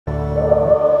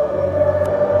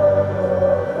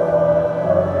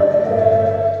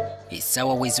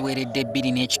Essaawa weziweredde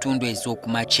bbiri n'ekitundu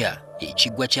ez'okumakya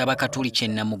ekiggwa ky'abakatuliki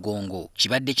Namugongo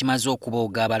kibadde kimaze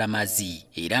okubooga abalamazi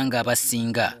era nga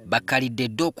abasinga bakkalidde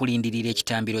dde okulindirira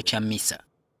ekitambiro kya Missa.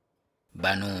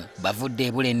 Bano bavudde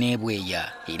ebule n'ebweya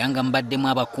era nga mubaddemu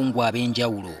abakungu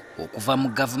ab'enjawulo okuva mu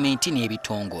gavumenti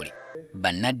n'ebitongole.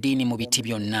 Bannaddiini mu biti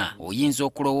byonna oyinza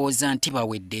okulowooza nti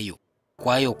baweddeyo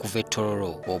kwayo okuva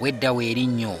ettololo obwedda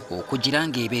weerinnyo okugira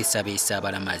ng'ebeesabeesa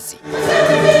abalamazi.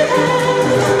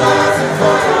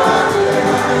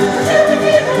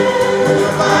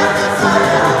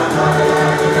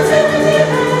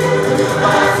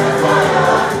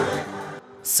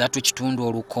 Ssatu kitundu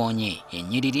olukoonye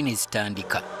ennyiriri ne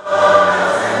zitandika.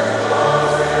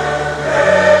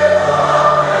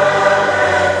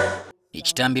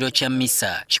 Ekitambiro kya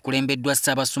Missa kikulembeddwa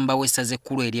Ssaabasumba w'essaza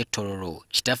ekkulu ery'ettololo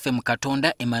kitaffe mu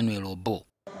Katonda Emmanuel Obo.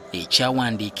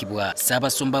 Ekyawandiikibwa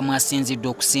Ssaabasumba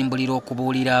mwasinziddwa okusimbulira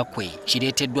okubuulira kwe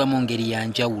kireeteddwa mu ngeri ya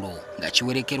njawulo nga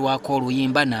kiwerekerwako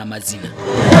oluyimba n'amazina.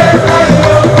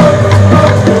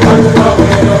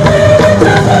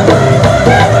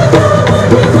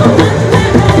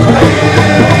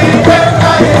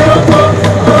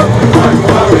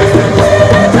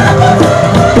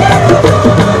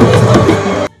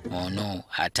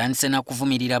 Atandise na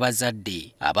kuvumirira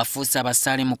bazadde abafuuse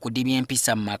abasaale mu kudibya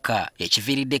empisa mu maka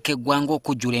ekiviiriddeko eggwanga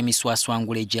okujjula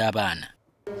emiswaswangule gy'abaana.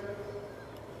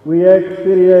 We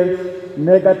experience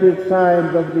negative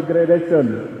signs of degradation,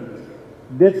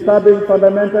 disturbing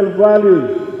fundamental values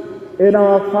in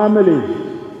our families,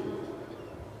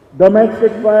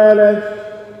 domestic violence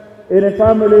in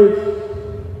families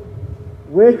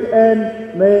which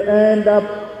may end up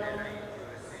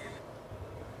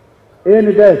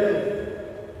in death.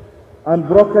 And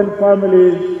broken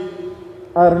families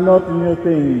are not new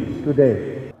things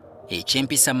today.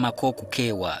 Ekyempisa mu maka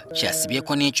okukeewa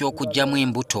kyasibyeko n'ekyokuggyamu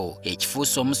embuto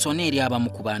ekifuuse omusono eri abamu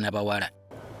ku baana bawala.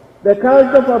 The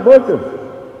culture of abortion,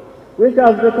 which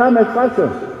has become a fashion,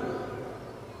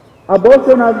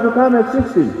 abortion has become a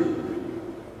system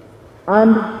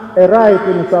and a right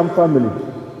in some families.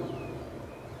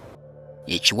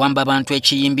 Ekiwamba abantu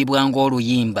ekiyimbibwa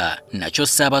ng'oluyimba nakyo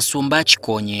Ssaabasumba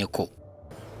akikoonyeeko.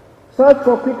 Search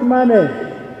for quick money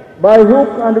by hook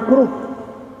and crook,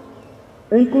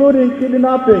 including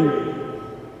kidnapping,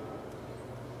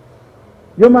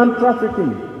 human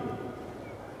trafficking.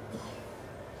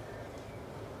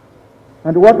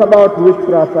 And what about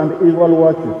witchcraft and evil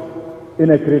worship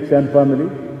in a Christian family?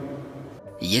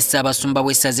 Ye Ssaabasumba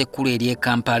w'essaza ekkulu ery'e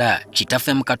Kampala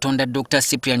kitaffe mu Katonda Dr.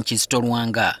 Cyprian Kizito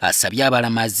Lwanga asabye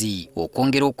abalamazi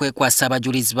okwongera okwekwasa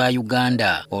abajulizi ba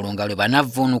Uganda olwo nga lwe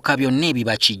banavvuunuka byonna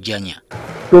ebibakijjanya.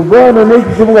 Tuvaano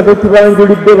n'ekizibu nga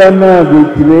tokibanjulidde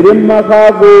bannange kibeere mu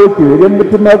maka go, kibeere mu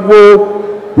mutima gwo,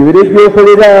 kibeere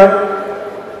gy'okolera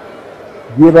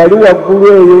gye bali waggulu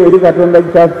eyo eri Katonda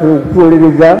kitaffe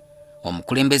okutuwolereza.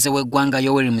 Omukulembeze w'eggwanga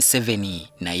Yoweri Museveni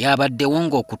naye abaddewo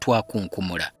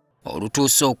ng'okutwakunkumula.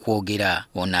 Olutuuse okwogera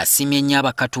ono asimye nnyo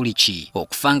abakatuliki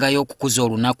okufangayo okukuza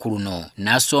olunaku luno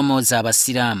n'asoomooza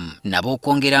abasiraamu nabo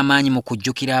okwongera amaanyi mu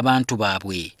kujjukira abantu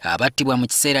baabwe abattibwa mu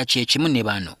kiseera kye kimu ne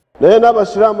bano. Naye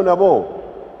n'abasiraamu nabo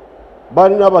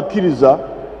balina abakkiriza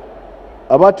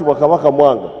abattibwa Kabaka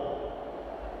Mwanga.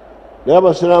 Naye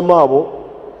abasiraamu abo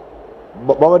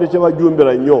babadde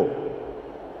kyebajumbira nnyo.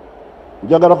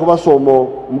 Njagala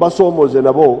mbasoomooze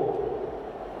nabo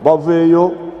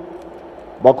baveeyo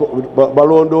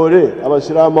balondoole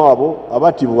abasiraamu abo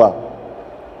abattibwa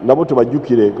nabo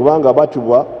tubajjukire kubanga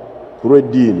abattibwa ku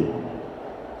lw'eddiini.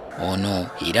 Ono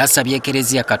era asabye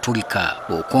Ekereziya Katulika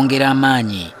okwongera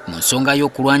amaanyi mu nsonga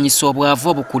y'okulwanyisa obwavu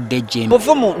obukudde ejjembe.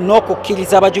 Buvumu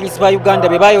n'okukkiriza abajulizi ba Uganda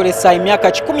be baayolesa emyaka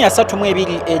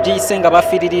 132 egiyise nga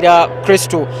bafiiririra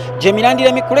Kristo gy'emirandira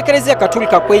emikulu Ekereziya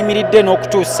Katulika kweyimiridde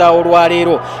n'okutuusa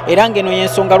olwaleero era ng'eno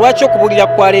y'ensonga lwaki okubuulira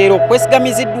kwa leero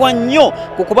kwesigamiziddwa nnyo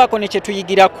ku kubaako ne kye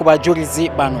tuyigira ku bajulizi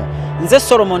bano. Nze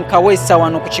Solomon Kaweesa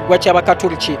wano ku kiggwa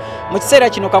ky'abakatuliki mu kiseera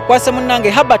kino kakwase munnange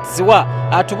Herbert Ziwa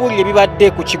atubuulira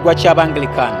ebibadde ku kiggwa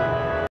ky'Abanglikani.